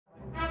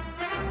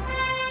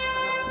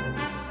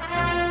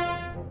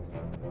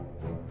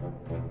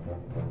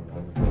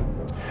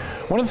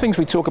One of the things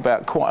we talk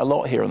about quite a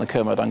lot here on the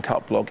Kermode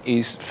Uncut blog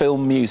is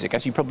film music.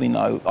 As you probably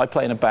know, I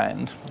play in a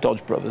band,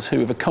 Dodge Brothers, who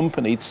have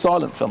accompanied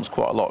silent films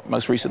quite a lot.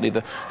 Most recently,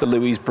 the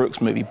Louise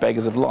Brooks movie,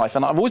 Beggars of Life.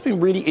 And I've always been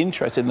really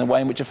interested in the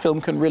way in which a film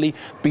can really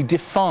be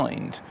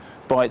defined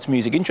by its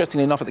music.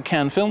 Interestingly enough, at the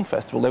Cannes Film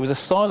Festival, there was a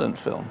silent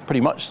film,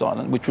 pretty much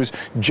silent, which was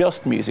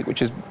just music,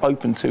 which is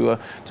open to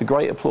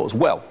great applause.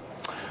 Well,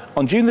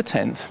 on June the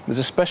 10th, there's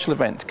a special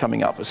event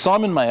coming up.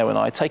 Simon Mayo and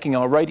I taking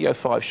our Radio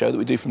 5 show that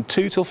we do from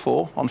 2 till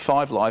 4 on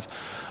 5 Live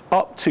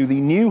up to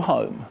the new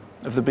home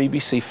of the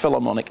BBC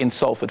Philharmonic in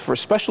Salford for a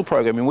special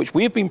programme in which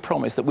we have been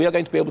promised that we are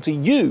going to be able to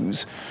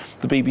use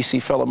the BBC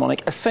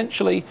Philharmonic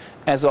essentially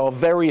as our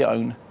very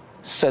own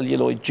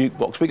celluloid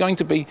jukebox. We're going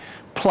to be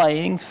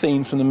playing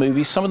themes from the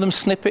movies, some of them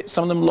snippets,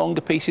 some of them longer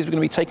pieces. We're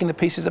going to be taking the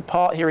pieces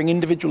apart, hearing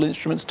individual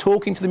instruments,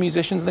 talking to the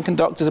musicians and the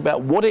conductors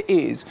about what it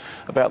is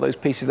about those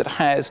pieces that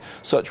has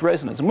such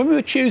resonance. And when we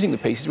were choosing the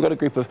pieces, we got a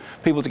group of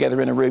people together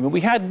in a room and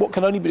we had what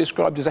can only be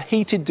described as a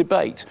heated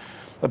debate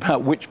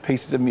about which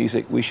pieces of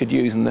music we should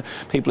use. And the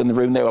people in the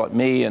room, they were like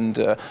me and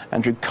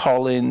Andrew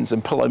Collins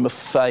and Paloma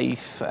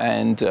Faith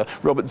and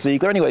Robert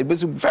Ziegler. Anyway, it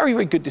was a very,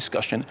 very good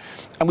discussion.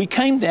 And we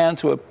came down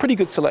to a pretty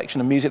good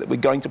selection of music that we're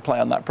going to play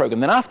on that programme.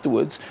 Then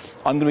afterwards,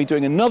 I'm going to be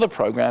doing another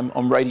programme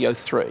on Radio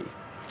 3.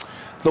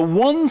 The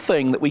one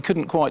thing that we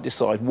couldn't quite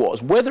decide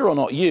was whether or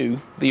not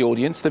you, the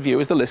audience, the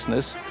viewers, the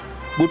listeners,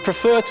 would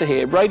prefer to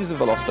hear Raiders of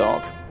the Lost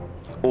Ark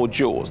or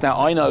Jaws. Now,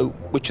 I know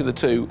which of the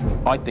two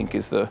I think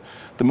is the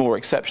more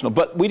exceptional,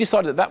 but we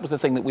decided that that was the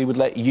thing that we would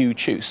let you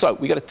choose. So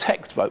we got a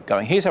text vote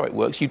going. Here's how it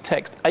works. You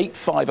text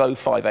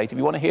 85058. If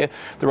you want to hear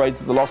the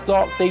Raiders of the Lost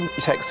Ark theme, you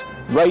text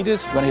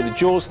Raiders. If you want to hear the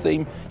Jaws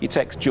theme, you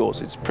text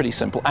Jaws. It's pretty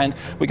simple. And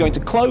we're going to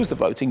close the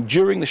voting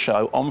during the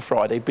show on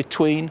Friday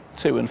between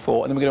 2 and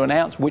 4, and then we're going to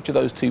announce which of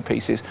those two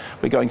pieces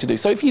we're going to do.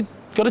 So if you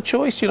got a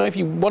choice, you know, if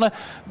you want to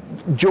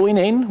join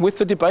in with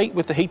the debate,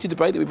 with the heated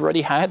debate that we've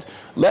already had,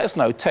 let us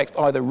know. Text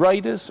either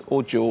Raiders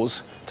or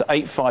Jaws to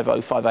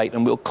 85058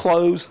 and we'll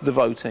close the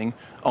voting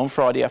on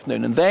Friday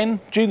afternoon. And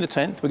then, June the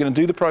 10th, we're going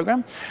to do the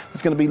programme.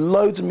 There's going to be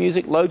loads of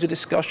music, loads of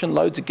discussion,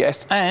 loads of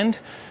guests, and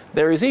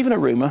there is even a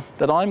rumour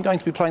that I'm going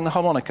to be playing the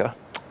harmonica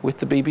with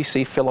the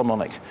BBC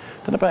Philharmonic.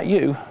 Don't know about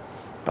you,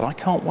 but I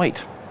can't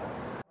wait.